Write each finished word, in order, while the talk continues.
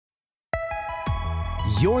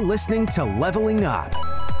You're listening to Leveling Up,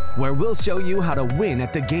 where we'll show you how to win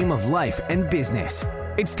at the game of life and business.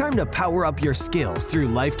 It's time to power up your skills through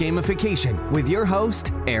life gamification with your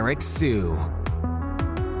host, Eric Siu.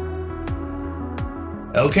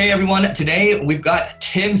 Okay, everyone. Today, we've got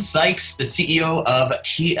Tim Sykes, the CEO of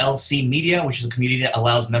TLC Media, which is a community that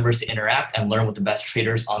allows members to interact and learn with the best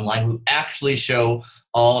traders online who actually show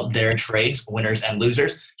all their trades, winners and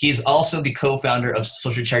losers. He is also the co-founder of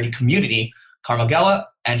social charity community, Karma Gala,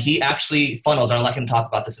 and he actually funnels, and I'll let him talk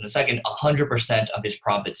about this in a second, 100% of his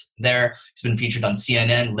profits there. He's been featured on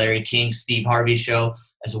CNN, Larry King, Steve Harvey's show,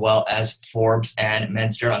 as well as Forbes and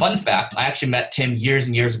Men's Journal. Fun fact, I actually met Tim years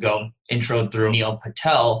and years ago, introed through Neil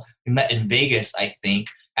Patel. We met in Vegas, I think.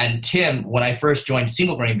 And Tim, when I first joined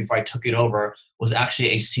Single Grain before I took it over, was actually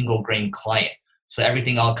a Single Grain client. So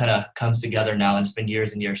everything all kind of comes together now, and it's been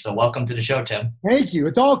years and years. So welcome to the show, Tim. Thank you.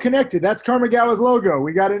 It's all connected. That's Karma Gala's logo.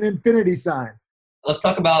 We got an infinity sign. Let's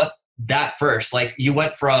talk about that first. Like, you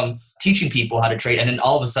went from teaching people how to trade, and then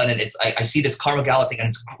all of a sudden I see this Karma Gala thing, and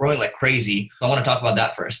it's growing like crazy. So I want to talk about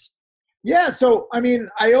that first. Yeah. So, I mean,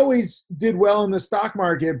 I always did well in the stock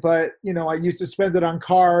market, but, I used to spend it on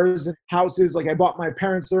cars and houses. Like, I bought my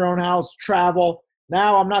parents their own house, travel.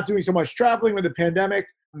 Now I'm not doing so much traveling with the pandemic.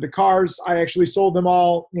 The cars, I actually sold them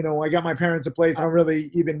all. I got my parents a place. I don't really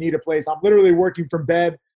even need a place. I'm literally working from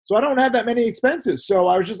bed. So I don't have that many expenses. So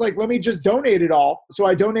I was just like, let me just donate it all. So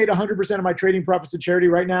I donate 100% of my trading profits to charity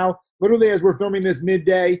right now. Literally, as we're filming this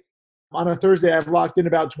midday on a Thursday, I've locked in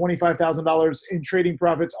about $25,000 in trading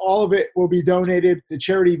profits. All of it will be donated to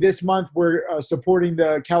charity this month. We're supporting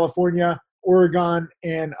the California, Oregon,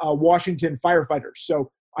 and Washington firefighters. So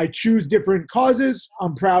I choose different causes.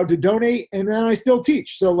 I'm proud to donate, and then I still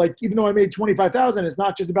teach. So, like, even though I made $25,000, it's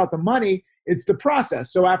not just about the money, it's the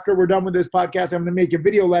process. So after we're done with this podcast, I'm going to make a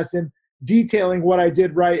video lesson detailing what I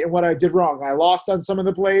did right and what I did wrong. I lost on some of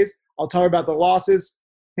the plays. I'll talk about the losses.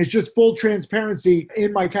 It's just full transparency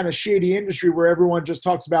in my kind of shady industry where everyone just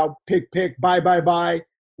talks about pick, buy,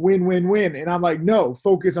 win, win, win. And I'm like, no,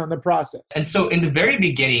 focus on the process. And so in the very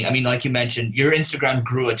beginning, I mean, like you mentioned, your Instagram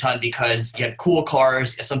grew a ton because you had cool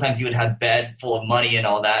cars. Sometimes you would have bed full of money and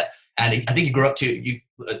all that. And I think you grew up to,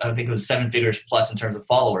 I think it was 7 figures plus in terms of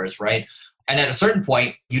followers, right? And at a certain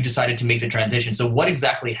point, you decided to make the transition. So what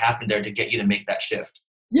exactly happened there to get you to make that shift?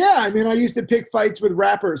 Yeah, I mean, I used to pick fights with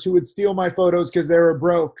rappers who would steal my photos because they were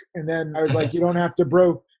broke. And then I was like, you don't have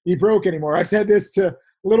to be broke anymore. I said this to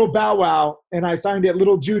Little Bow Wow, and I signed it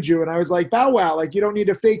Little Juju. And I was like, Bow Wow, like, you don't need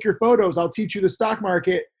to fake your photos. I'll teach you the stock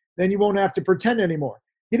market. Then you won't have to pretend anymore.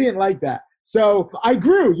 He didn't like that. So I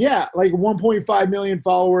grew, like 1.5 million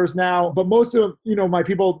followers now. But most of, my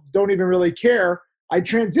people don't even really care. I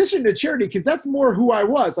transitioned to charity because that's more who I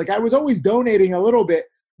was. Like, I was always donating a little bit,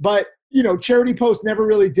 but, charity posts never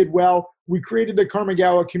really did well. We created the Karma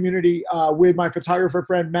Gala community with my photographer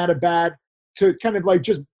friend, Matt Abad, to kind of like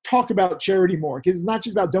just talk about charity more, because it's not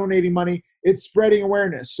just about donating money, it's spreading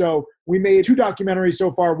awareness. So we made 2 documentaries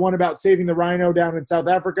so far, one about saving the rhino down in South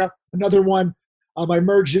Africa, another one I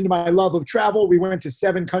merged into my love of travel. We went to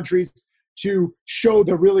 7 countries to show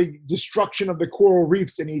the really destruction of the coral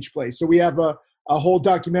reefs in each place. So we have a whole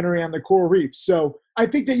documentary on the coral reefs. So I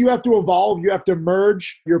think that you have to evolve. You have to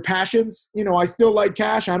merge your passions. I still like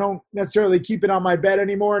cash. I don't necessarily keep it on my bed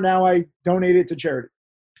anymore. Now I donate it to charity.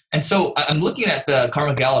 And so I'm looking at the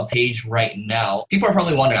Karma Gala page right now. People are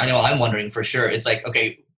probably wondering, I know I'm wondering for sure. It's like,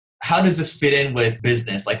 okay, how does this fit in with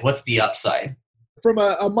business? Like, what's the upside? From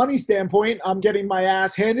a money standpoint, I'm getting my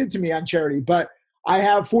ass handed to me on charity, but I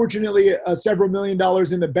have fortunately several $1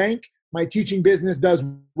 million in the bank. My teaching business does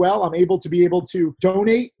well. I'm able to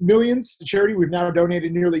donate millions to charity. We've now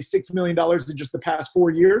donated nearly $6 million in just the past 4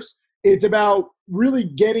 years. It's about really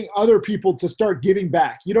getting other people to start giving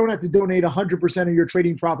back. You don't have to donate 100% of your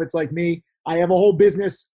trading profits like me. I have a whole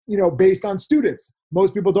business, based on students.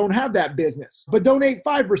 Most people don't have that business, but donate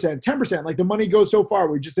 5%, 10%. Like, the money goes so far.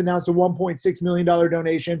 We just announced a $1.6 million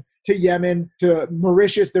donation to Yemen, to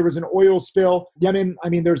Mauritius. There was an oil spill. Yemen, I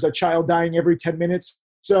mean, there's a child dying every 10 minutes.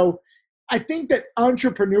 So I think that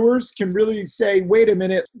entrepreneurs can really say, wait a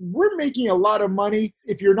minute, we're making a lot of money.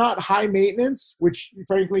 If you're not high maintenance, which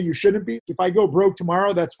frankly you shouldn't be. If I go broke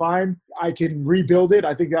tomorrow, that's fine. I can rebuild it.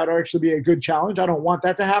 I think that'll actually be a good challenge. I don't want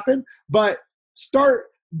that to happen, but start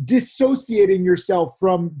dissociating yourself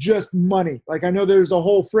from just money. Like, I know there's a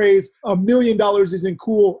whole phrase, $1 million isn't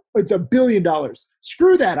cool. It's $1 billion.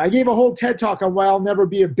 Screw that. I gave a whole TED talk on why I'll never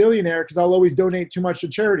be a billionaire because I'll always donate too much to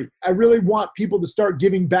charity. I really want people to start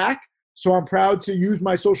giving back. So I'm proud to use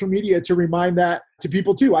my social media to remind that to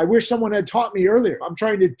people too. I wish someone had taught me earlier. I'm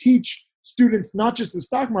trying to teach students, not just the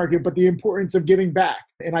stock market, but the importance of giving back.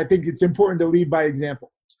 And I think it's important to lead by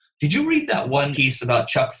example. Did you read that one piece about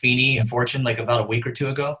Chuck Feeney and Fortune like about a week or two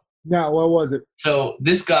ago? No, what was it? So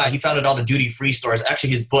this guy, he founded all the duty-free stores.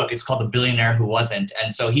 Actually, his book, it's called The Billionaire Who Wasn't.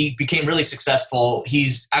 And so he became really successful.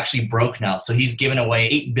 He's actually broke now. So he's given away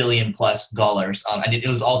 $8 billion plus. And it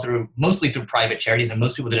was all mostly through private charities. And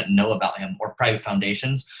most people didn't know about him, or private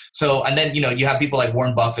foundations. So, and then, you have people like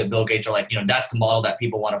Warren Buffett, Bill Gates are like, that's the model that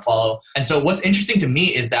people want to follow. And so what's interesting to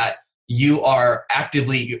me is that you are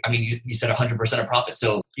actively, you said 100% of profit.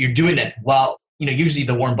 So you're doing it while, usually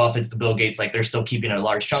the Warren Buffetts, the Bill Gates, like they're still keeping a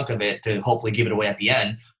large chunk of it to hopefully give it away at the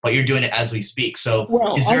end, but you're doing it as we speak. So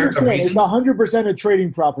is there a reason? It's 100% of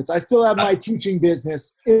trading profits. I still have my teaching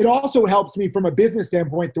business. It also helps me from a business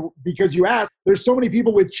standpoint because you asked, there's so many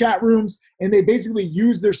people with chat rooms and they basically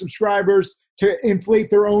use their subscribers to inflate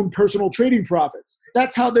their own personal trading profits.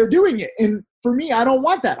 That's how they're doing it. And for me, I don't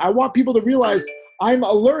want that. I want people to realize I'm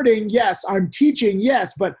alerting, yes, I'm teaching,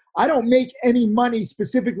 yes, but I don't make any money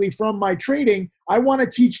specifically from my trading. I want to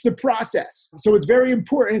teach the process. So it's very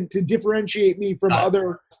important to differentiate me from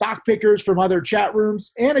other stock pickers, from other chat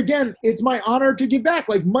rooms. And again, it's my honor to give back.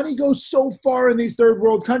 Like, money goes so far in these third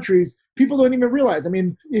world countries, people don't even realize.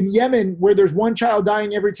 In Yemen, where there's one child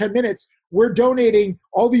dying every 10 minutes, we're donating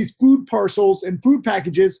all these food parcels and food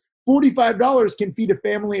packages. $45 can feed a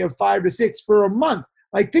family of 5 to 6 for a month.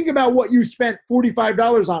 Like, think about what you spent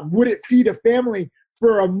 $45 on. Would it feed a family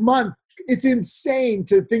for a month? It's insane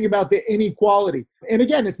to think about the inequality. And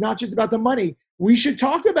again, it's not just about the money. We should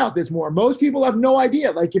talk about this more. Most people have no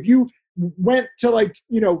idea. Like, if you went to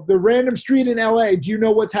the random street in LA, do you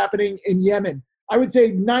know what's happening in Yemen? I would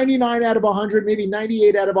say 99 out of 100, maybe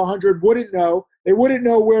 98 out of 100 wouldn't know. They wouldn't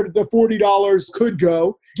know where the $40 could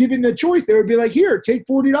go. Given the choice, they would be like, here, take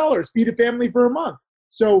 $40, feed a family for a month.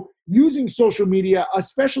 So using social media,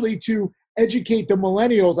 especially to educate the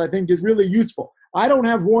millennials, I think is really useful. I don't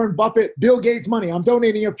have Warren Buffett, Bill Gates money. I'm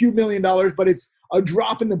donating a few $1 million, but it's a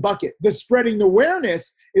drop in the bucket. The spreading the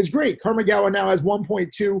awareness is great. Karmagawa now has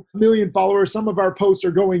 1.2 million followers. Some of our posts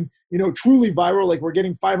are going, truly viral. Like, we're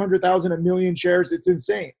getting 500,000, 1 million shares. It's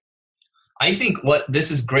insane. I think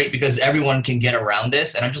this is great because everyone can get around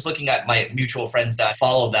this. And I'm just looking at my mutual friends that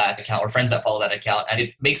follow that account, or friends that follow that account, and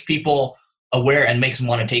it makes people aware and makes them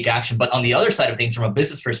want to take action. But on the other side of things, from a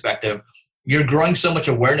business perspective, you're growing so much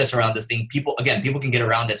awareness around this thing. People can get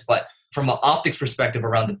around this, but from an optics perspective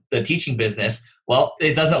around the teaching business, well,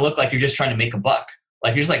 it doesn't look like you're just trying to make a buck.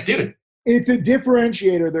 Like, you're just like, dude. It's a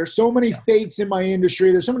differentiator. There's so many fakes in my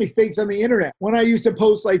industry. There's so many fakes on the internet. When I used to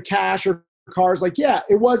post like cash or cars, like, yeah,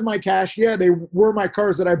 it was my cash. Yeah, they were my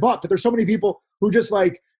cars that I bought. But there's so many people who just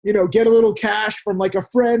get a little cash from like a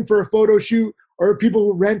friend for a photo shoot, or people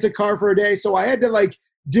who rent a car for a day. So I had to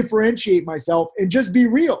differentiate myself and just be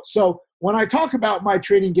real. So when I talk about my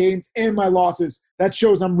trading gains and my losses, that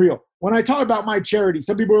shows I'm real. When I talk about my charity,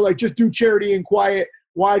 some people are like, just do charity in quiet.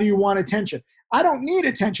 Why do you want attention? I don't need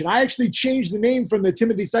attention. I actually changed the name from the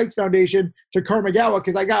Timothy Sykes Foundation to Karmagawa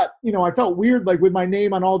because I felt weird with my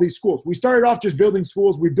name on all these schools. We started off just building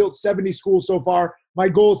schools. We built 70 schools so far. My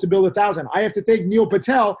goal is to build 1,000. I have to thank Neil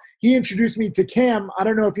Patel. He introduced me to Cam. I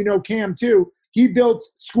don't know if you know Cam too. He built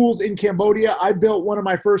schools in Cambodia. I built one of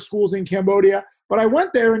my first schools in Cambodia. But I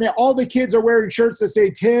went there and all the kids are wearing shirts that say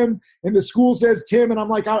Tim, and the school says Tim. And I'm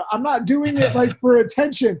like, I'm not doing it for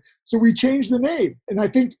attention. So we changed the name. And I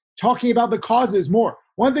think talking about the causes more.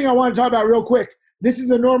 One thing I want to talk about real quick. This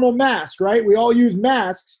is a normal mask, right? We all use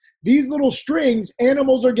masks. These little strings,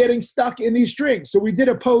 animals are getting stuck in these strings. So we did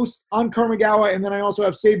a post on Karmagawa, and then I also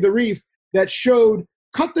have Save the Reef, that showed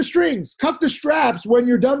cut the strings, cut the straps when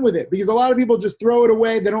you're done with it. Because a lot of people just throw it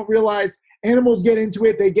away. They don't realize animals get into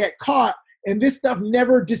it. They get caught. And this stuff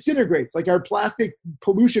never disintegrates. Like, our plastic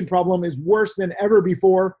pollution problem is worse than ever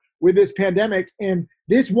before with this pandemic. And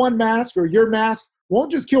this one mask, or your mask,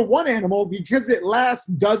 won't just kill one animal because it lasts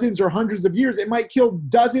dozens or hundreds of years. It might kill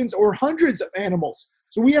dozens or hundreds of animals.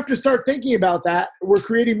 So we have to start thinking about that. We're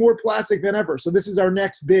creating more plastic than ever. So this is our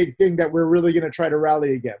next big thing that we're really going to try to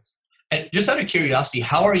rally against. And just out of curiosity,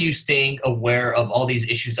 how are you staying aware of all these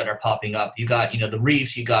issues that are popping up? You got, the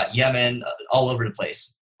reefs, you got Yemen, all over the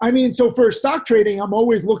place. So for stock trading, I'm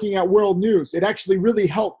always looking at world news. It actually really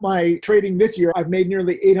helped my trading this year. I've made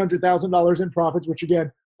nearly $800,000 in profits, which again,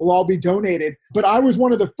 will all be donated. But I was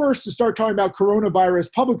one of the first to start talking about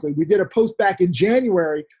coronavirus publicly. We did a post back in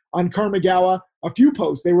January on Karmagawa, a few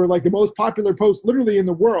posts. They were like the most popular posts literally in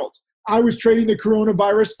the world. I was trading the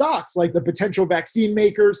coronavirus stocks, like the potential vaccine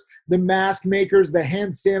makers, the mask makers, the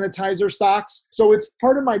hand sanitizer stocks. So it's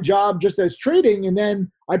part of my job just as trading. And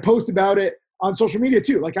then I post about it on social media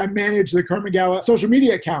too. Like I manage the Kurt McGowan social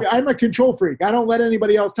media account. I'm a control freak. I don't let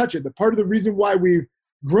anybody else touch it. But part of the reason why we've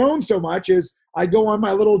grown so much is I go on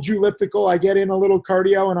my little Jewliptical, I get in a little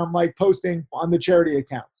cardio, and I'm like posting on the charity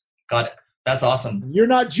accounts. Got it. That's awesome. You're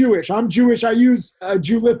not Jewish. I'm Jewish. I use a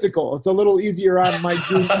Jewliptical. It's a little easier on my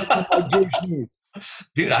Jewish needs.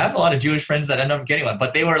 Dude, I have a lot of Jewish friends that end up getting one,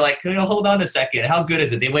 but they were like, hold on a second. How good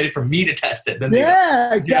is it? They waited for me to test it. Then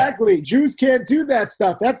Exactly. Yeah. Jews can't do that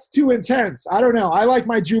stuff. That's too intense. I don't know. I like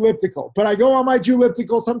my Jewliptical, but I go on my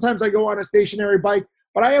Jewliptical. Sometimes I go on a stationary bike,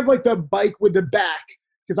 but I have like the bike with the back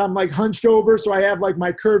because I'm like hunched over. So I have like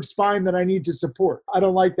my curved spine that I need to support. I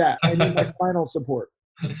don't like that. I need my spinal support.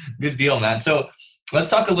 Good deal, man. So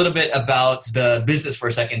let's talk a little bit about the business for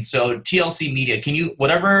a second. So TLC Media,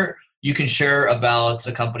 whatever you can share about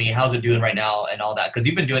the company, how's it doing right now and all that? Because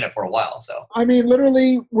you've been doing it for a while. So I mean,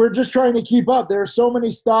 literally, we're just trying to keep up. There are so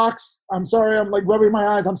many stocks. I'm sorry, I'm like rubbing my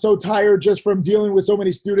eyes. I'm so tired just from dealing with so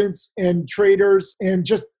many students and traders, and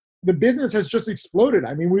just the business has just exploded.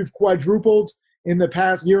 I mean, we've quadrupled in the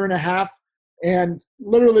past year and a half, and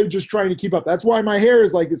literally just trying to keep up. That's why my hair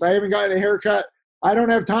is like this. I haven't gotten a haircut. I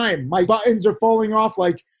don't have time. My buttons are falling off.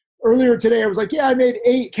 Like earlier today, I was like, yeah, I made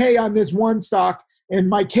 8K on this one stock and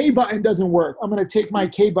my K button doesn't work. I'm going to take my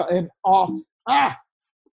K button off.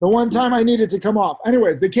 The one time I need it to come off.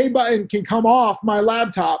 Anyways, the K button can come off my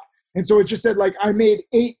laptop. And so it just said like, I made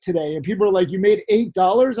 8 today. And people are like, you made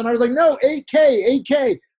 $8? And I was like, no,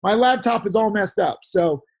 8K. My laptop is all messed up.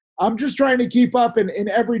 So I'm just trying to keep up and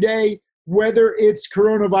every day, whether it's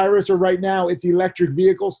coronavirus or right now it's electric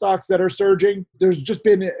vehicle stocks that are surging. There's just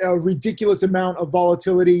been a ridiculous amount of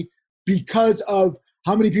volatility because of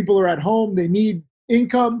how many people are at home. They need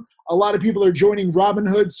income. A lot of people are joining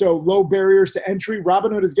Robinhood, so low barriers to entry.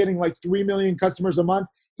 Robinhood is getting like 3 million customers a month.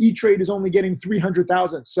 E-Trade is only getting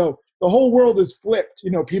 300,000. So the whole world is flipped.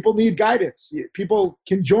 People need guidance. People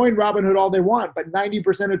can join Robinhood all they want, but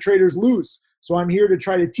 90% of traders lose. So I'm here to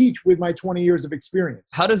try to teach with my 20 years of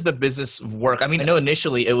experience. How does the business work? I mean, I know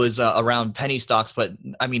initially it was around penny stocks, but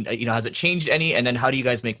I mean, has it changed any? And then how do you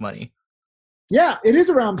guys make money? Yeah, it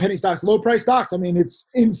is around penny stocks, low price stocks. I mean, it's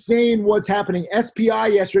insane what's happening. SPI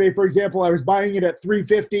yesterday, for example, I was buying it at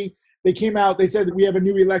 $350. They came out, they said that we have a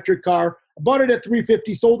new electric car. I bought it at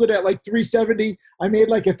 $350, sold it at like $370. I made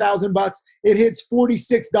like $1,000. It hits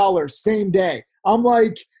 $46 same day. I'm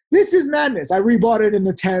like, this is madness. I rebought it in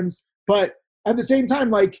the tens, but at the same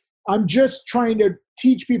time, like I'm just trying to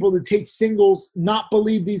teach people to take singles, not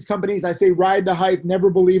believe these companies. I say ride the hype,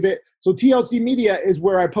 never believe it. So TLC Media is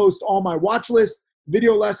where I post all my watch list,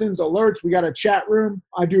 video lessons, alerts. We got a chat room.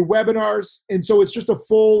 I do webinars. And so it's just a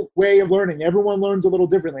full way of learning. Everyone learns a little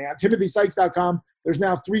differently. On TimothySykes.com, there's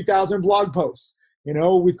now 3,000 blog posts.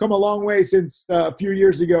 We've come a long way since a few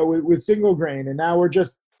years ago with single grain. And now we're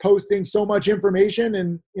just posting so much information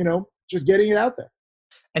and, just getting it out there.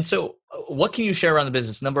 And so what can you share around the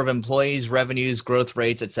business? Number of employees, revenues, growth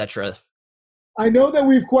rates, et cetera? I know that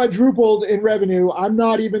we've quadrupled in revenue. I'm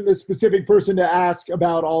not even the specific person to ask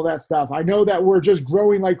about all that stuff. I know that we're just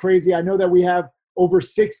growing like crazy. I know that we have over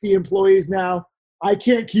 60 employees now. I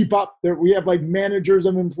can't keep up. We have like managers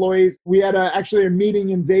of employees. We had actually a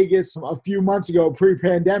meeting in Vegas a few months ago,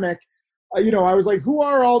 pre-pandemic. I was like, who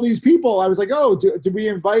are all these people? I was like, oh, do we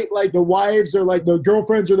invite like the wives or like the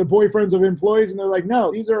girlfriends or the boyfriends of employees? And they're like,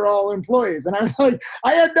 no, these are all employees. And I was like,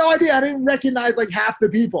 I had no idea. I didn't recognize like half the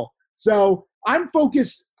people. So I'm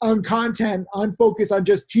focused on content. I'm focused on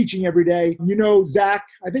just teaching every day. Zach,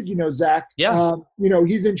 I think Zach. Yeah.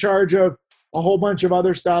 He's in charge of a whole bunch of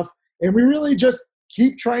other stuff. And we really just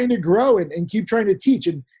keep trying to grow and keep trying to teach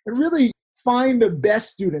and really find the best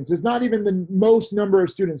students. It's not even the most number of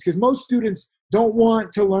students because most students don't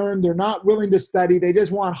want to learn. They're not willing to study. They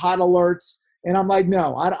just want hot alerts. And I'm like,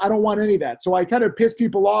 no, I don't want any of that. So I kind of piss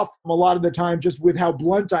people off a lot of the time just with how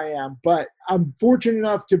blunt I am. But I'm fortunate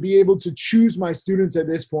enough to be able to choose my students at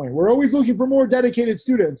this point. We're always looking for more dedicated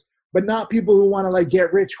students, but not people who want to like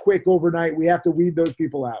get rich quick overnight. We have to weed those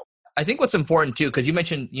people out. I think what's important too, because you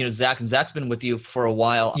mentioned, Zach, and Zach's been with you for a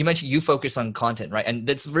while. You mentioned you focus on content, right? And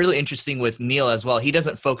that's really interesting with Neil as well. He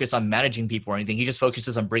doesn't focus on managing people or anything. He just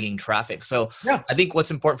focuses on bringing traffic. So yeah. I think what's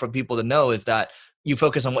important for people to know is that you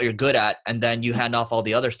focus on what you're good at, and then you hand off all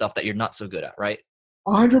the other stuff that you're not so good at, right?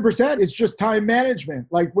 100%. It's just time management.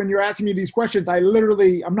 Like when you're asking me these questions, I'm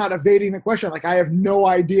not evading the question. Like I have no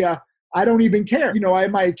idea. I don't even care. I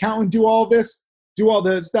have my accountant do all this, do all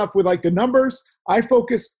the stuff with like the numbers. I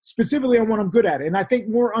focus specifically on what I'm good at. And I think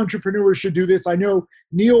more entrepreneurs should do this. I know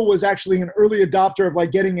Neil was actually an early adopter of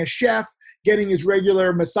like getting a chef, getting his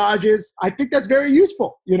regular massages. I think that's very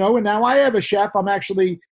useful, and now I have a chef. I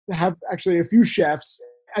have actually a few chefs,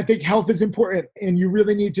 I think health is important, and you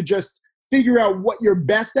really need to just figure out what you're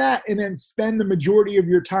best at and then spend the majority of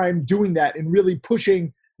your time doing that and really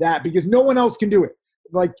pushing that, because no one else can do it.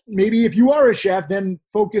 Like, maybe if you are a chef, then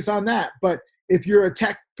focus on that. But if you're a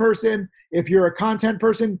tech person, if you're a content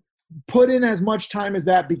person, put in as much time as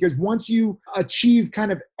that, because once you achieve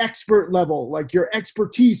kind of expert level, like your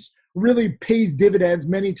expertise really pays dividends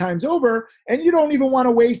many times over, and you don't even want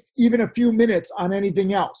to waste even a few minutes on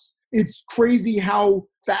anything else. It's crazy how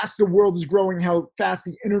fast the world is growing, how fast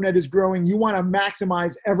the internet is growing. You want to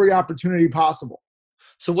maximize every opportunity possible.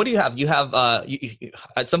 So what do you have? You have,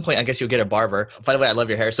 at some point, I guess you'll get a barber. By the way, I love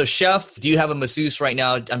your hair. So chef, do you have a masseuse right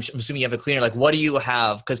now? I'm assuming you have a cleaner. Like, what do you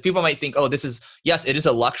have? Because people might think, oh, yes, it is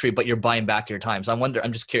a luxury, but you're buying back your time. So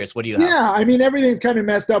I'm just curious, what do you have? Yeah, I mean, everything's kind of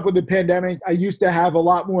messed up with the pandemic. I used to have a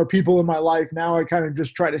lot more people in my life. Now I kind of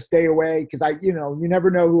just try to stay away, because you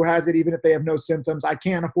never know who has it, even if they have no symptoms. I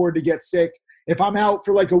can't afford to get sick. If I'm out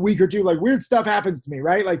for like a week or two, like weird stuff happens to me,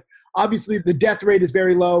 right? Like, obviously the death rate is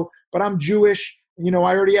very low, but I'm Jewish. I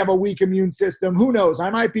already have a weak immune system. Who knows?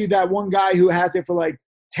 I might be that one guy who has it for like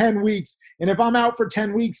 10 weeks. And if I'm out for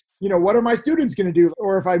 10 weeks, what are my students going to do?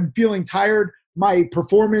 Or if I'm feeling tired, my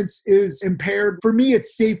performance is impaired. For me,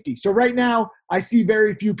 it's safety. So right now, I see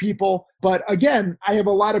very few people. But again, I have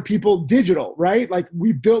a lot of people digital, right? Like,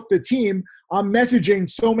 we built the team. I'm messaging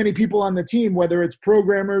so many people on the team, whether it's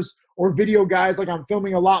programmers or video guys. Like, I'm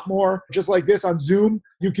filming a lot more just like this on Zoom.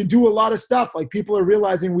 You can do a lot of stuff. Like, people are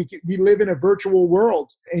realizing we live in a virtual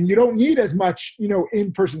world, and you don't need as much,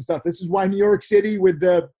 in-person stuff. This is why New York City, with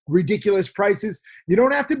the ridiculous prices, you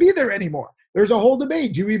don't have to be there anymore. There's a whole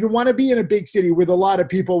debate. Do you even want to be in a big city with a lot of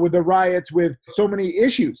people, with the riots, with so many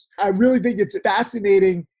issues? I really think it's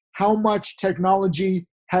fascinating how much technology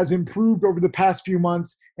has improved over the past few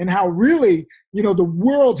months, and how really, the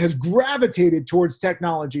world has gravitated towards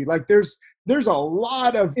technology. Like, there's a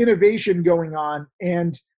lot of innovation going on.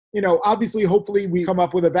 And, obviously, hopefully we come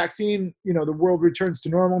up with a vaccine, the world returns to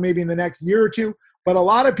normal maybe in the next year or two. But a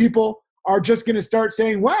lot of people are just going to start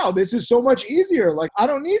saying, wow, this is so much easier. Like, I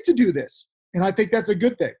don't need to do this. And I think that's a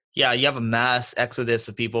good thing. Yeah, you have a mass exodus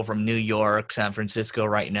of people from New York, San Francisco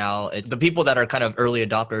right now. It's the people that are kind of early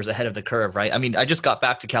adopters ahead of the curve, right? I mean, I just got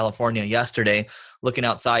back to California yesterday, looking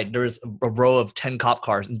outside. There's a row of 10 cop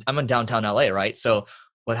cars. I'm in downtown LA, right? So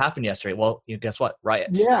what happened yesterday? Well, guess what?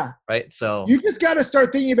 Riots. Yeah. Right? So you just got to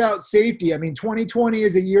start thinking about safety. I mean, 2020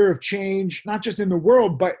 is a year of change, not just in the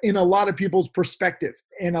world, but in a lot of people's perspective.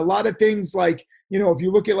 And a lot of things like, if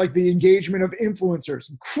you look at like the engagement of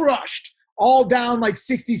influencers, crushed. All down like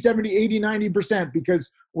 60, 70, 80, 90%, because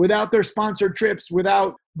without their sponsored trips,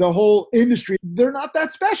 without the whole industry, they're not that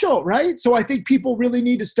special, right? So I think people really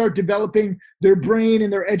need to start developing their brain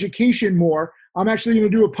and their education more. I'm actually going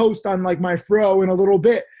to do a post on like my fro in a little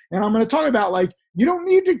bit, and I'm going to talk about like, you don't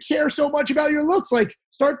need to care so much about your looks. Like,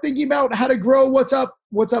 start thinking about how to grow what's up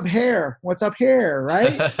here,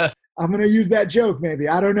 right? I'm going to use that joke maybe.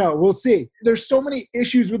 I don't know. We'll see. There's so many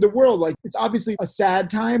issues with the world. Like, it's obviously a sad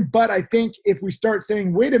time, but I think if we start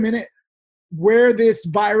saying, wait a minute, where this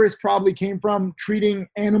virus probably came from, treating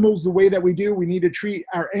animals the way that we do, we need to treat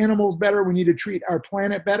our animals better. We need to treat our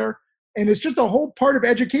planet better. And it's just a whole part of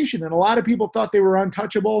education. And a lot of people thought they were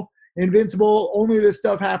untouchable, invincible. Only this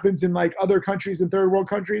stuff happens in like other countries and third world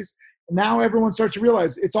countries. And now everyone starts to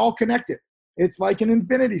realize it's all connected. It's like an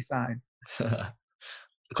infinity sign.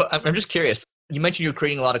 I'm just curious. You mentioned you're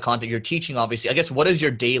creating a lot of content. You're teaching, obviously. I guess, what is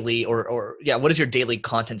your daily what does your daily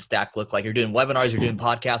content stack look like? You're doing webinars, you're doing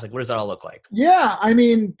podcasts. Like, what does that all look like? Yeah, I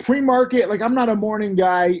mean, pre-market, like, I'm not a morning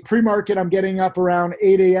guy. Pre-market, I'm getting up around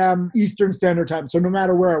 8 a.m. Eastern Standard Time. So no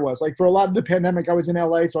matter where I was, like, for a lot of the pandemic, I was in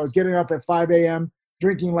LA. So I was getting up at 5 a.m.,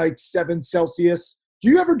 drinking like 7 Celsius. Do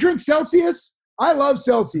you ever drink Celsius? I love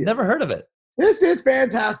Celsius. Never heard of it. This is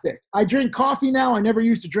fantastic. I drink coffee now. I never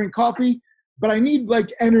used to drink coffee. But I need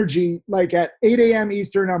like energy, like at 8 a.m.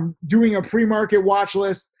 Eastern, I'm doing a pre-market watch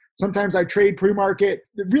list. Sometimes I trade pre-market,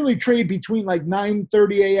 really trade between like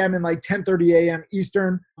 9:30 a.m. and like 10:30 a.m.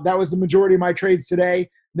 Eastern. That was the majority of my trades today.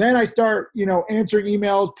 Then I start, answering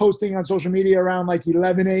emails, posting on social media around like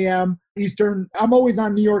 11 a.m. Eastern. I'm always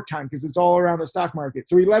on New York time because it's all around the stock market.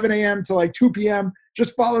 So 11 a.m. to like 2 p.m.,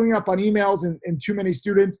 just following up on emails and too many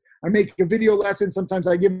students. I make a video lesson. Sometimes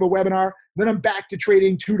I give a webinar. Then I'm back to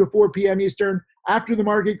trading 2 to 4 p.m. Eastern. After the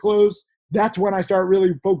market close, that's when I start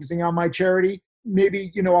really focusing on my charity. Maybe,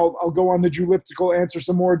 I'll go on the Juliptical, answer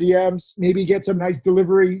some more DMs, maybe get some nice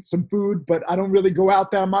delivery, some food, but I don't really go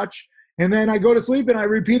out that much. And then I go to sleep and I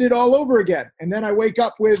repeat it all over again. And then I wake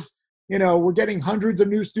up with, we're getting hundreds of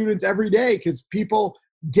new students every day because people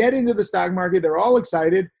get into the stock market. They're all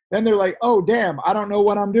excited. then they're like, oh, damn, I don't know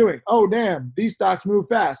what I'm doing. Oh, damn, these stocks move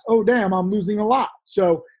fast. Oh, damn, I'm losing a lot.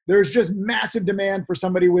 So there's just massive demand for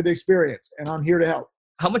somebody with experience, and I'm here to help.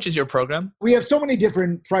 How much is your program? We have so many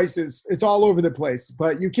different prices. It's all over the place,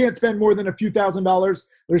 but you can't spend more than a few $1,000s.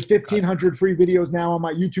 There's 1,500 free videos now on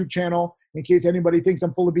my YouTube channel. In case anybody thinks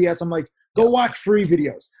I'm full of BS, I'm like, go watch free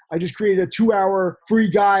videos. I just created a 2-hour free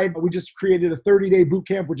guide. We just created a 30-day boot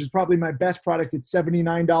camp, which is probably my best product. It's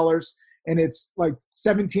 $79. And it's like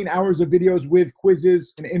 17 hours of videos with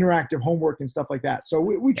quizzes and interactive homework and stuff like that. So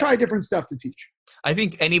we try different stuff to teach. I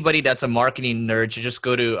think anybody that's a marketing nerd should just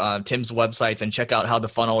go to Tim's websites and check out how the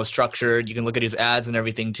funnel is structured. You can look at his ads and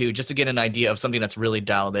everything too, just to get an idea of something that's really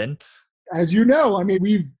dialed in. As you know, I mean,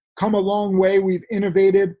 we've come a long way. We've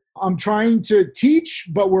innovated. I'm trying to teach,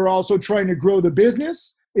 but we're also trying to grow the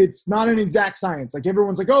business. It's not an exact science. Like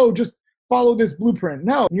everyone's like, oh, just follow this blueprint.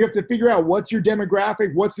 No, you have to figure out what's your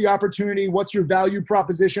demographic, what's the opportunity, what's your value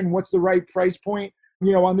proposition, what's the right price point.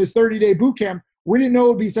 You know, on this 30-day boot camp, we didn't know it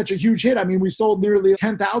would be such a huge hit. I mean, we sold nearly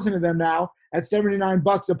 10,000 of them now at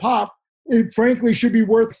 $79 a pop. It frankly should be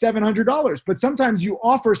worth $700. But sometimes you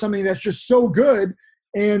offer something that's just so good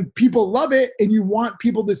and people love it, and you want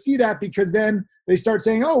people to see that because then they start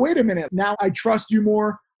saying, oh, wait a minute, now I trust you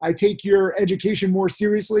more. I take your education more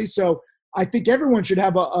seriously. So I think everyone should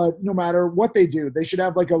have no matter what they do, they should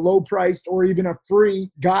have like a low priced or even a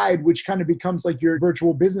free guide, which kind of becomes like your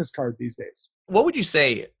virtual business card these days. What would you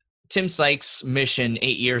say Tim Sykes' mission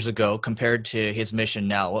 8 years ago compared to his mission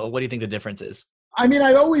now? What do you think the difference is? I mean,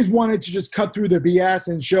 I always wanted to just cut through the BS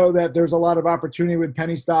and show that there's a lot of opportunity with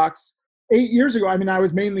penny stocks. 8 years ago, I mean, I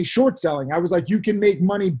was mainly short selling. I was like, you can make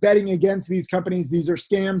money betting against these companies. These are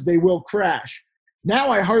scams. They will crash.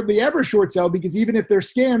 Now I hardly ever short sell because even if they're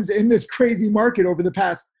scams in this crazy market over the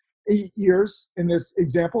past 8 years in this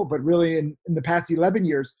example, but really in the past 11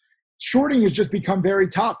 years, shorting has just become very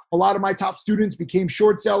tough. A lot of my top students became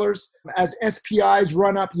short sellers. As SPI's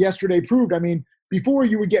run up yesterday proved, I mean, before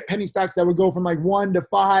you would get penny stocks that would go from like 1 to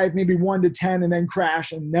 5, maybe 1 to 10 and then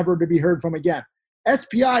crash and never to be heard from again.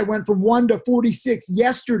 SPI went from 1 to 46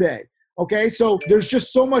 yesterday. Okay, so there's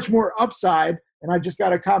just so much more upside. And I just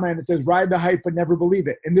got a comment that says, ride the hype, but never believe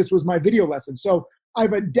it. And this was my video lesson. So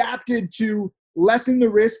I've adapted to lessen the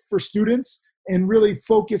risk for students and really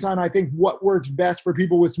focus on, I think, what works best for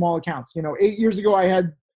people with small accounts. You know, 8 years ago, I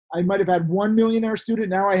might have had 1 millionaire student.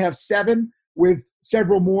 Now I have 7 with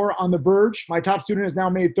several more on the verge. My top student has now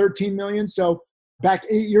made 13 million. So back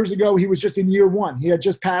 8 years ago, he was just in year 1. He had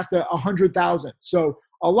just passed 100,000. So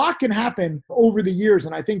a lot can happen over the years.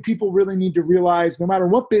 And I think people really need to realize no matter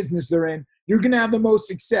what business they're in, you're going to have the most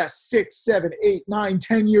success 6, 7, 8, 9,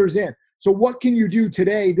 10 years in. So what can you do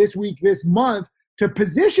today, this week, this month to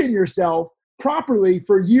position yourself properly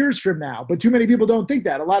for years from now? But too many people don't think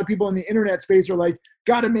that. A lot of people in the internet space are like,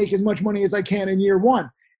 got to make as much money as I can in year 1.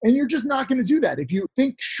 And you're just not going to do that. If you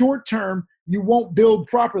think short term, you won't build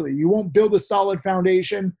properly. You won't build a solid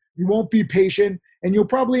foundation. You won't be patient. And you'll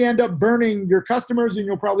probably end up burning your customers and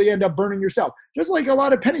you'll probably end up burning yourself. Just like a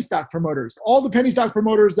lot of penny stock promoters. All the penny stock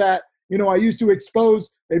promoters that I used to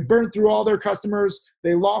expose, they burned through all their customers,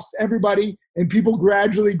 they lost everybody, and people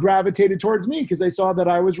gradually gravitated towards me because they saw that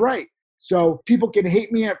I was right. So people can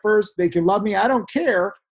hate me at first, they can love me, I don't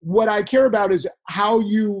care. What I care about is how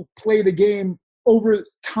you play the game over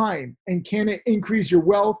time, and can it increase your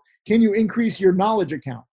wealth? Can you increase your knowledge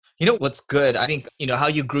account? You know what's good? I think, how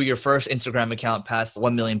you grew your first Instagram account past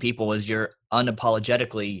 1 million people is you're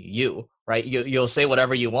unapologetically you, right? You'll say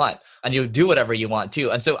whatever you want and you'll do whatever you want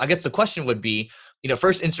too. And so I guess the question would be,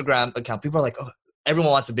 first Instagram account, people are like, oh,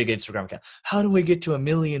 everyone wants a big Instagram account. How do we get to 1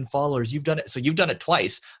 million followers? You've done it. So you've done it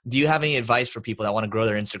twice. Do you have any advice for people that want to grow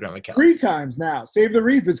their Instagram account? 3 times now. Save the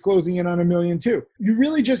Reef is closing in on 1 million too. You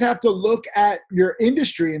really just have to look at your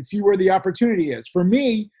industry and see where the opportunity is. For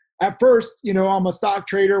me, at first, I'm a stock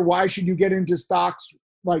trader. Why should you get into stocks?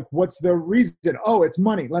 Like, what's the reason? Oh, it's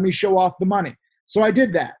money. Let me show off the money. So I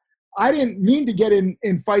did that. I didn't mean to get in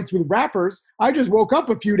fights with rappers. I just woke up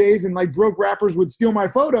a few days and like broke rappers would steal my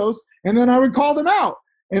photos and then I would call them out.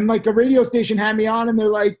 And like a radio station had me on and they're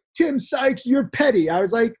like, Tim Sykes, you're petty. I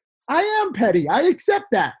was like, I am petty. I accept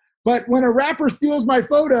that. But when a rapper steals my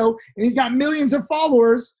photo and he's got millions of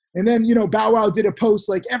followers, and then, Bow Wow did a post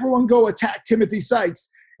like, everyone go attack Timothy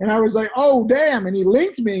Sykes. And I was like, oh, damn. And he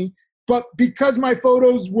linked me. But because my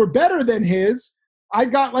photos were better than his, I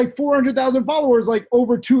got like 400,000 followers like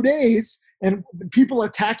over 2 days. And people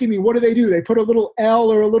attacking me, what do? They put a little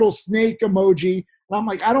L or a little snake emoji. And I'm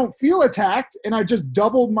like, I don't feel attacked. And I just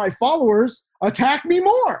doubled my followers. Attack me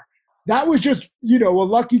more. that was just, a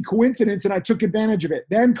lucky coincidence, and I took advantage of it.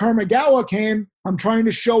 Then Kamigawa came. I'm trying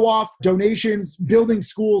to show off donations, building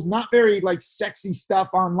schools, not very like sexy stuff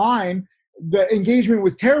online. The engagement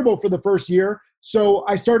was terrible for the first year. So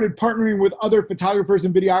I started partnering with other photographers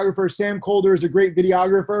and videographers. Sam Calder is a great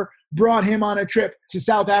videographer. Brought him on a trip to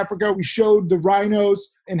South Africa. We showed the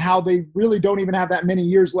rhinos and how they really don't even have that many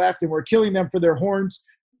years left, and we're killing them for their horns.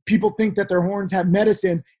 People think that their horns have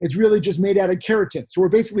medicine. It's really just made out of keratin. So we're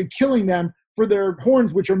basically killing them for their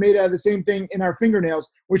horns, which are made out of the same thing in our fingernails,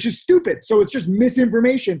 which is stupid. So it's just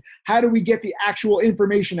misinformation. How do we get the actual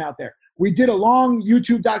information out there? We did a long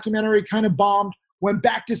YouTube documentary, kind of bombed, went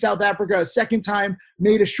back to South Africa a second time,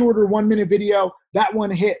 made a shorter 1-minute video. That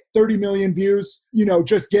one hit 30 million views,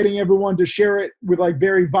 just getting everyone to share it with like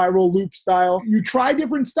very viral loop style. You try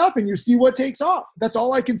different stuff and you see what takes off. That's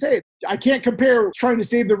all I can say. I can't compare trying to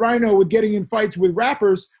save the rhino with getting in fights with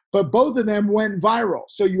rappers, but both of them went viral.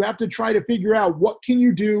 So you have to try to figure out what can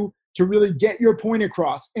you do to really get your point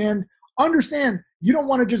across. And understand, you don't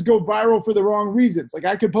want to just go viral for the wrong reasons. Like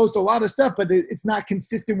I could post a lot of stuff, but it's not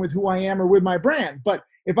consistent with who I am or with my brand. But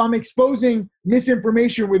if I'm exposing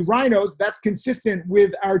misinformation with rhinos, that's consistent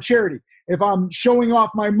with our charity. If I'm showing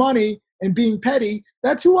off my money and being petty,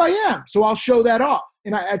 that's who I am. So I'll show that off.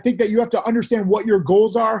 And I think that you have to understand what your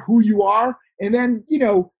goals are, who you are. And then,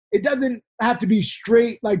 it doesn't have to be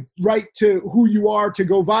straight, like right to who you are to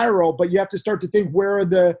go viral, but you have to start to think, where are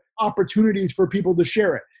the opportunities for people to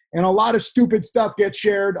share it? And a lot of stupid stuff gets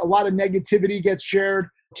shared. A lot of negativity gets shared.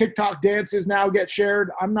 TikTok dances now get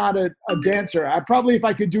shared. I'm not a dancer. If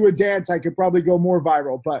I could do a dance, I could probably go more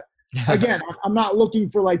viral. But again, I'm not looking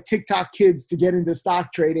for like TikTok kids to get into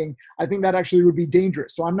stock trading. I think that actually would be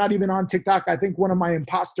dangerous. So I'm not even on TikTok. I think one of my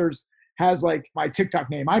imposters has like my TikTok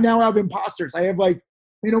name. I now have imposters. I have like,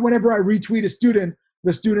 whenever I retweet a student,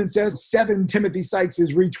 the student says 7 Timothy Sykes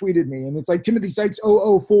has retweeted me. And it's like Timothy Sykes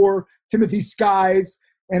 004, Timothy Skies.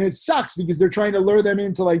 And it sucks because they're trying to lure them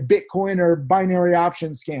into like Bitcoin or binary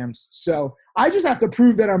option scams. So I just have to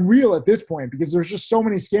prove that I'm real at this point because there's just so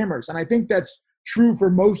many scammers. And I think that's true for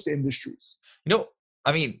most industries. People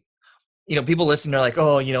listen, they're like,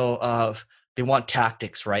 they want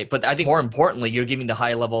tactics, right? But I think more importantly, you're giving the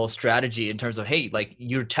high level strategy in terms of, hey, like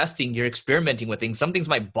you're testing, you're experimenting with things. Some things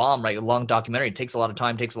might bomb, right? A long documentary, it takes a lot of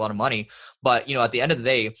time, takes a lot of money. But, at the end of the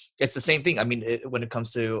day, it's the same thing. When it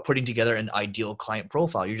comes to putting together an ideal client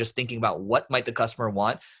profile, you're just thinking about what might the customer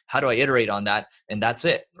want? How do I iterate on that? And that's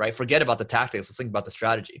it, right? Forget about the tactics. Let's think about the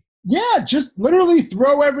strategy. Yeah, just literally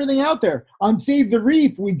throw everything out there. On Save the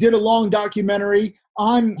Reef, we did a long documentary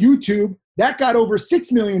on YouTube. That got over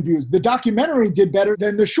 6 million views. The documentary did better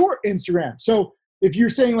than the short Instagram. So if you're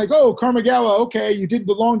saying like, oh, Kamigawa, okay, you did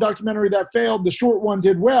the long documentary that failed, the short one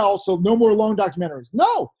did well, so no more long documentaries.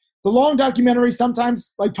 No, the long documentary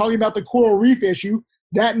sometimes, like talking about the coral reef issue,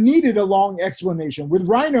 that needed a long explanation. With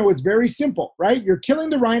rhino, it's very simple, right? You're killing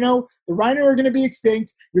the rhino are going to be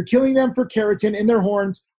extinct. You're killing them for keratin in their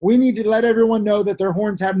horns. We need to let everyone know that their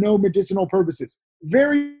horns have no medicinal purposes.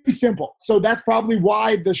 Very simple. So that's probably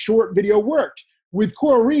why the short video worked. With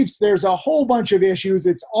coral reefs, there's a whole bunch of issues.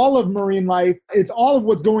 It's all of marine life. It's all of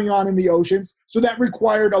what's going on in the oceans. So that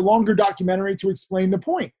required a longer documentary to explain the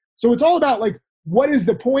point. So it's all about like, what is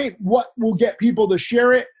the point? What will get people to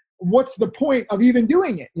share it? What's the point of even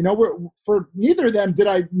doing it? For neither of them did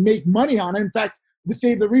I make money on it. In fact, the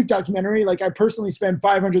Save the Reef documentary, like I personally spent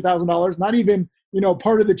 $500,000, not even,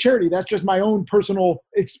 part of the charity. That's just my own personal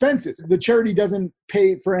expenses. The charity doesn't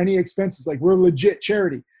pay for any expenses. Like we're a legit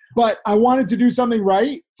charity. But I wanted to do something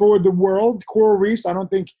right for the world. Coral reefs, I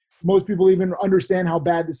don't think most people even understand how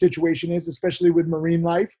bad the situation is, especially with marine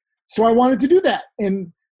life. So I wanted to do that.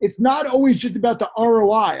 And it's not always just about the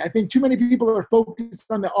ROI. I think too many people are focused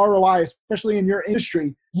on the ROI, especially in your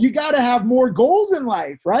industry. You got to have more goals in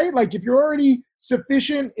life, right? Like if you're already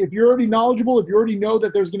sufficient, if you're already knowledgeable, if you already know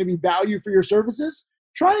that there's going to be value for your services,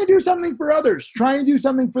 try and do something for others. Try and do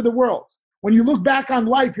something for the world. When you look back on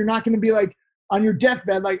life, you're not going to be like on your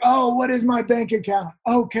deathbed, like, oh, what is my bank account?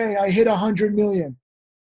 Okay, I hit 100 million.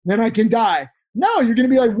 Then I can die. No, you're going to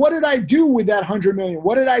be like, what did I do with that 100 million?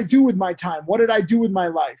 What did I do with my time? What did I do with my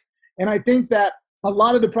life? And I think that a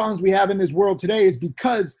lot of the problems we have in this world today is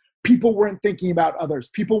because people weren't thinking about others.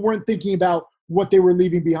 People weren't thinking about what they were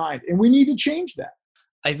leaving behind. And we need to change that.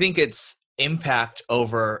 I think it's impact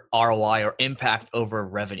over ROI or impact over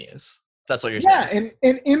revenues. That's what you're saying. Yeah,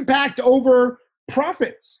 and impact over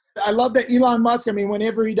profits. I love that Elon Musk,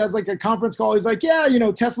 whenever he does like a conference call, he's like, yeah,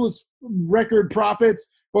 Tesla's record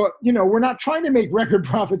profits. But, we're not trying to make record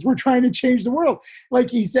profits. We're trying to change the world. Like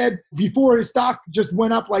he said before his stock just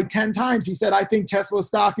went up like 10 times, he said, I think Tesla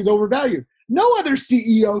stock is overvalued. No other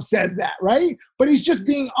CEO says that, right? But he's just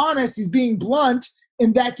being honest. He's being blunt,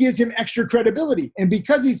 and that gives him extra credibility. And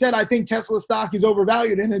because he said, I think Tesla stock is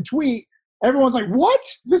overvalued in a tweet, everyone's like, what?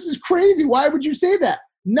 This is crazy. Why would you say that?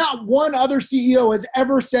 Not one other CEO has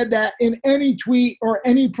ever said that in any tweet or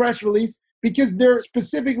any press release, because they're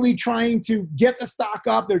specifically trying to get the stock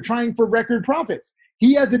up. They're trying for record profits.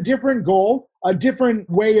 He has a different goal, a different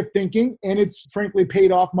way of thinking, and it's frankly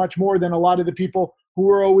paid off much more than a lot of the people who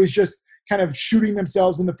are always just kind of shooting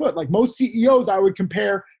themselves in the foot. Like most CEOs I would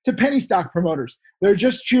compare to penny stock promoters. They're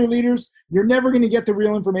just cheerleaders. You're never going to get the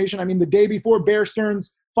real information. I mean, the day before Bear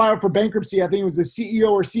Stearns filed for bankruptcy, I think it was the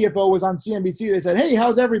CEO or CFO was on CNBC. They said, hey,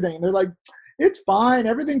 how's everything? And they're like, it's fine.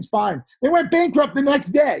 Everything's fine. They went bankrupt the next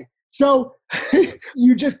day. So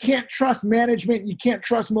you just can't trust management. You can't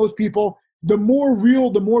trust most people. The more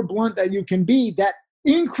real, the more blunt that you can be, that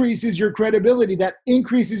increases your credibility, that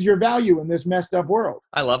increases your value in this messed up world.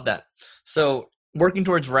 I love that. So working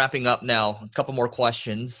towards wrapping up now, a couple more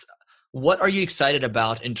questions. What are you excited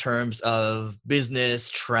about in terms of business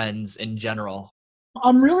trends in general?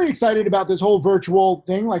 I'm really excited about this whole virtual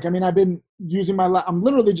thing. Like, I mean, I've been using I'm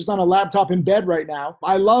literally just on a laptop in bed right now.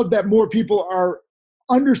 I love that more people are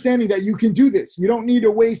understanding that you can do this. You don't need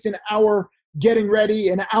to waste an hour getting ready,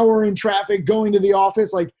 an hour in traffic, going to the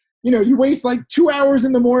office. Like, you waste like 2 hours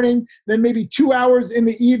in the morning, then maybe 2 hours in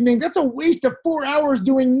the evening. That's a waste of 4 hours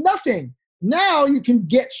doing nothing. Now you can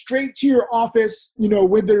get straight to your office,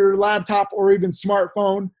 with your laptop or even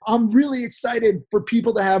smartphone. I'm really excited for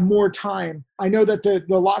people to have more time. I know that the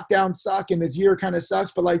lockdowns suck and this year kind of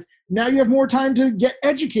sucks, but like now you have more time to get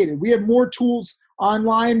educated. We have more tools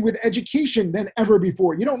online with education than ever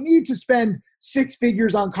before. You don't need to spend 6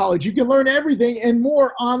 figures on college. You can learn everything and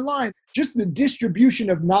more online. Just the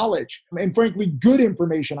distribution of knowledge and frankly, good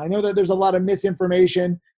information. I know that there's a lot of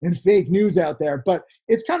misinformation and fake news out there, but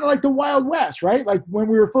it's kind of like the Wild West, right? Like when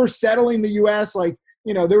we were first settling the US, like,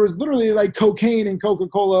 there was literally like cocaine and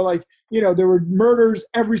Coca-Cola, like, there were murders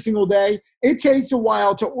every single day. It takes a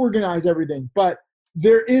while to organize everything, but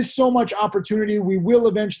there is so much opportunity. We will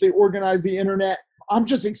eventually organize the internet. I'm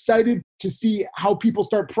just excited to see how people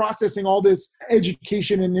start processing all this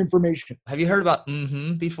education and information. Have you heard about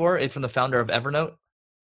before? It's from the founder of Evernote.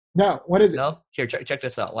 No, what is it? No? Here, check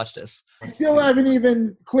this out. Watch this. I still haven't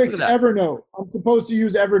even clicked Evernote. I'm supposed to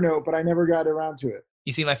use Evernote, but I never got around to it.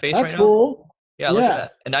 You see my face That's right now? That's cool. Yeah, look at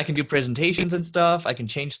that. And I can do presentations and stuff. I can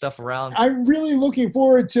change stuff around. I'm really looking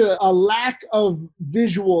forward to a lack of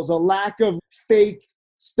visuals, a lack of fake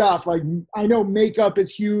stuff. Like, I know makeup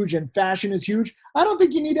is huge and fashion is huge. I don't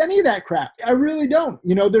think you need any of that crap. I really don't.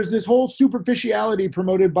 There's this whole superficiality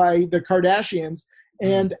promoted by the Kardashians.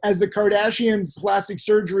 And as the Kardashians' plastic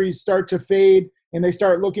surgeries start to fade and they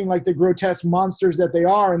start looking like the grotesque monsters that they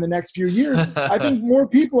are in the next few years, I think more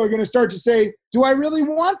people are going to start to say, do I really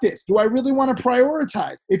want this? Do I really want to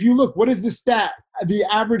prioritize? If you look, what is the stat? The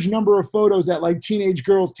average number of photos that like teenage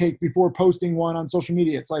girls take before posting one on social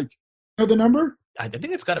media. It's like, the number? I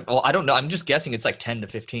think it's got to, well, I don't know. I'm just guessing it's like 10 to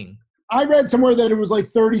 15. I read somewhere that it was like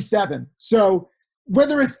 37. So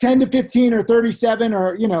whether it's 10 to 15 or 37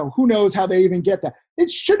 or, who knows how they even get that.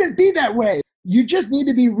 It shouldn't be that way. You just need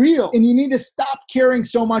to be real and you need to stop caring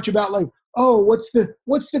so much about like, oh, what's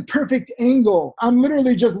the perfect angle? I'm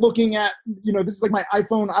literally just looking at, this is like my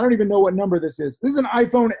iPhone. I don't even know what number this is. This is an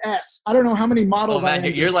iPhone S. I don't know how many models. Oh man,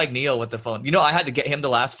 you're like Neil with the phone. I had to get him the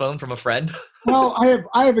last phone from a friend. Well,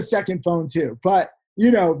 I have a second phone too, but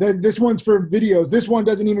this one's for videos. This one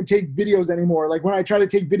doesn't even take videos anymore. Like when I try to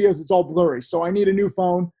take videos, it's all blurry. So I need a new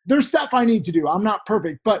phone. There's stuff I need to do. I'm not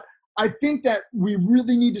perfect, but I think that we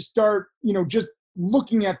really need to start, just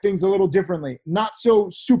looking at things a little differently, not so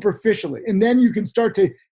superficially. And then you can start to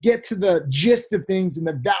get to the gist of things and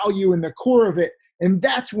the value and the core of it. And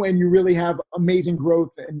that's when you really have amazing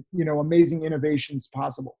growth and, amazing innovations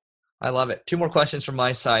possible. I love it. 2 more questions from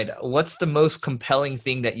my side. What's the most compelling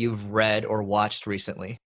thing that you've read or watched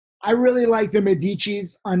recently? I really like The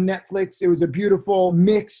Medicis on Netflix. It was a beautiful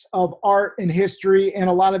mix of art and history and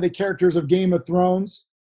a lot of the characters of Game of Thrones.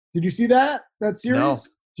 Did you see that series? No.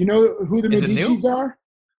 Do you know who the Medicis are?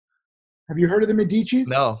 Have you heard of the Medicis?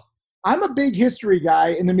 No. I'm a big history guy,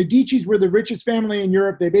 and the Medicis were the richest family in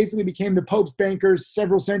Europe. They basically became the Pope's bankers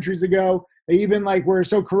several centuries ago. They even were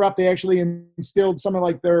so corrupt, they actually instilled some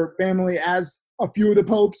of their family as a few of the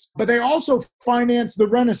popes. But they also financed the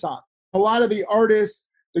Renaissance. A lot of the artists,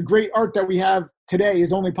 the great art that we have today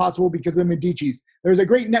is only possible because of the Medicis. There's a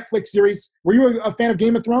great Netflix series. Were you a fan of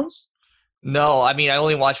Game of Thrones? No, I mean, I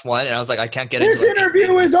only watched one and I was like, I can't get into This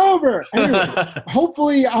interview is over. Anyway, it.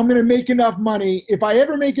 hopefully I'm going to make enough money. If I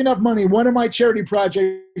ever make enough money, one of my charity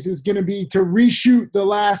projects is going to be to reshoot the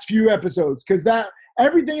last few episodes, because that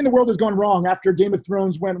everything in the world has gone wrong after Game of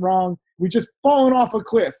Thrones went wrong. We just fallen off a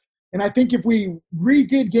cliff. And I think if we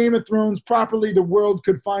redid Game of Thrones properly, the world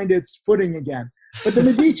could find its footing again. But the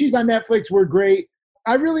Medicis on Netflix were great.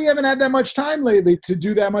 I really haven't had that much time lately to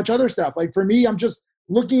do that much other stuff. Like for me, I'm just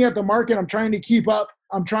looking at the market. I'm trying to keep up.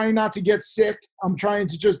 I'm trying not to get sick. I'm trying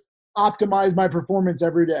to just optimize my performance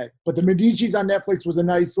every day. But the Medicis on Netflix was a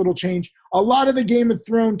nice little change. A lot of the Game of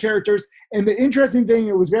Thrones characters, and the interesting thing,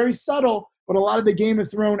 it was very subtle, but a lot of the Game of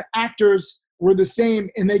Thrones actors were the same,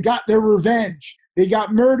 and they got their revenge. They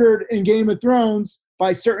got murdered in Game of Thrones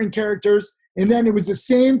by certain characters, and then it was the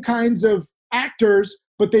same kinds of actors,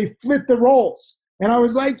 but they flipped the roles. And I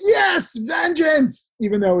was like, yes, vengeance,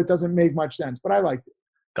 even though it doesn't make much sense, but I liked it.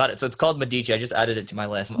 Got it. So it's called Medici. I just added it to my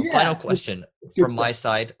list. Yeah, Final question it's good from my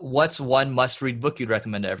side. What's one must-read book you'd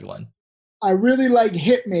recommend to everyone? I really like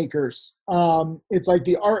Hitmakers. It's like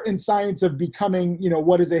the art and science of becoming,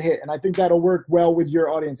 what is a hit. And I think that'll work well with your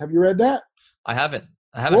audience. Have you read that? I haven't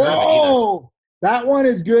heard of it either. That one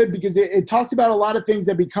is good because it talks about a lot of things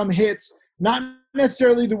that become hits, not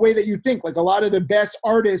necessarily the way that you think. Like a lot of the best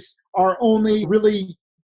artists are only really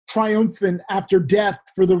triumphant after death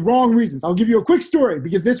for the wrong reasons. I'll give you a quick story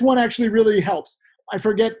because this one actually really helps. I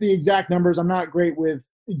forget the exact numbers. I'm not great with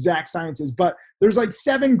exact sciences, but there's like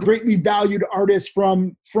 7 greatly valued artists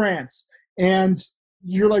from France. And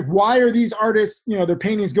you're like, why are these artists, their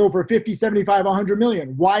paintings go for 50, 75, 100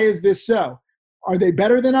 million? Why is this so? Are they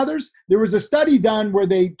better than others? There was a study done where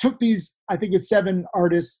they took these, I think it's 7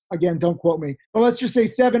 artists, again, don't quote me, but let's just say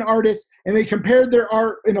 7 artists, and they compared their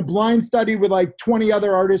art in a blind study with like 20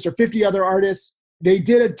 other artists or 50 other artists. They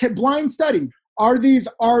did a blind study. Are these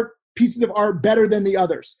pieces of art better than the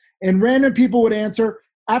others? And random people would answer.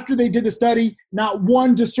 After they did the study, not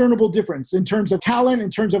one discernible difference in terms of talent, in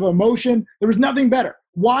terms of emotion. There was nothing better.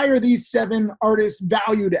 Why are these 7 artists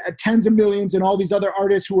valued at tens of millions and all these other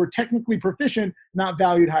artists who are technically proficient not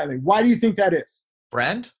valued highly? Why do you think that is?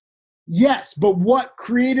 Brand? Yes, but what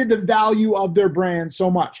created the value of their brand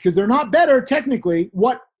so much? Because they're not better technically.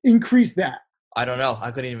 What increased that? I don't know.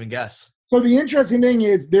 I couldn't even guess. So the interesting thing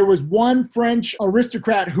is there was one French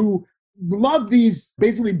aristocrat who loved these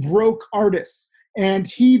basically broke artists. And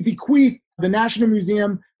he bequeathed the National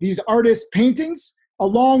Museum these artists' paintings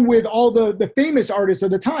along with all the famous artists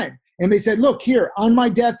of the time. And they said, look, here, on my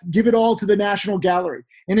death, give it all to the National Gallery.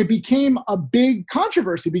 And it became a big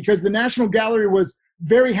controversy because the National Gallery was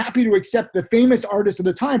very happy to accept the famous artists of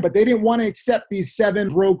the time, but they didn't want to accept these 7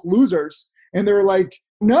 broke losers. And they were like,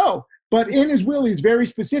 no. But in his will, he's very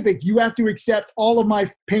specific. You have to accept all of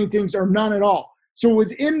my paintings or none at all. So it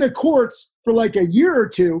was in the courts for like a year or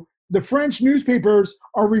two. The French newspapers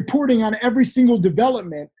are reporting on every single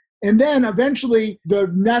development. And then eventually the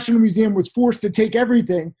National Museum was forced to take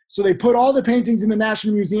everything. So they put all the paintings in the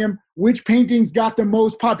National Museum. Which paintings got the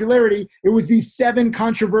most popularity? It was these 7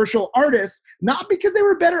 controversial artists, not because they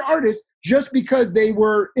were better artists, just because they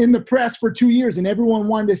were in the press for 2 years and everyone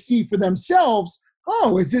wanted to see for themselves,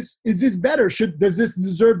 oh, is this better? Does this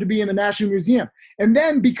deserve to be in the National Museum? And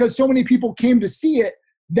then because so many people came to see it,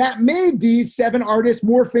 that made these 7 artists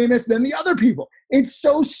more famous than the other people. It's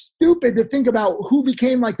so stupid to think about who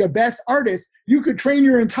became like the best artist. You could train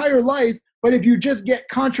your entire life, but if you just get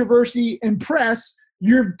controversy and press,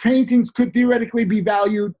 your paintings could theoretically be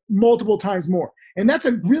valued multiple times more. And that's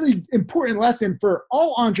a really important lesson for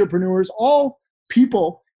all entrepreneurs, all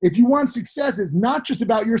people. If you want success, it's not just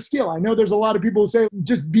about your skill. I know there's a lot of people who say,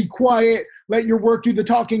 just be quiet, let your work do the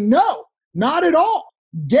talking. No, not at all.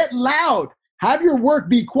 Get loud. Have your work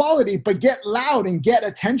be quality, but get loud and get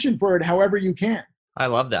attention for it however you can. I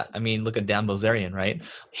love that. I mean, look at Dan Bilzerian, right?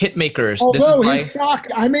 Hitmakers. Although his stock,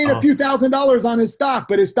 I made a few $1,000s on his stock,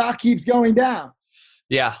 but his stock keeps going down.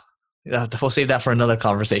 Yeah. We'll save that for another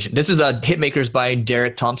conversation. This is Hitmakers by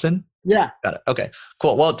Derek Thompson. Yeah. Got it. Okay,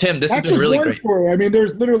 cool. Well, Tim, this has That's been really one great. Story. I mean,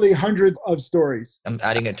 there's literally hundreds of stories. I'm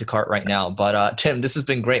adding it to cart right now. But Tim, this has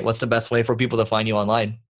been great. What's the best way for people to find you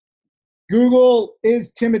online? Google,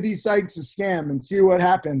 is Timothy Sykes a scam, and see what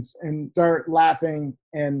happens and start laughing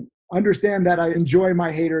and understand that I enjoy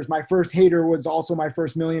my haters. My first hater was also my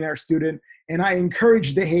first millionaire student, and I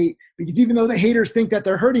encourage the hate because even though the haters think that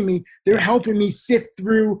they're hurting me, they're helping me sift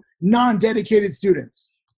through non-dedicated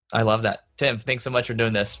students. I love that. Tim, thanks so much for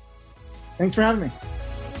doing this. Thanks for having me.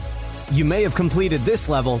 You may have completed this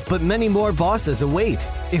level, but many more bosses await.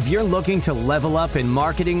 If you're looking to level up in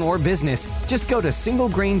marketing or business, just go to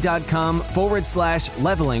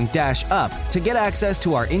singlegrain.com/leveling-up to get access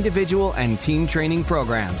to our individual and team training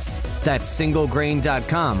programs. That's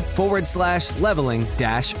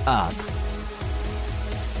singlegrain.com/leveling-up.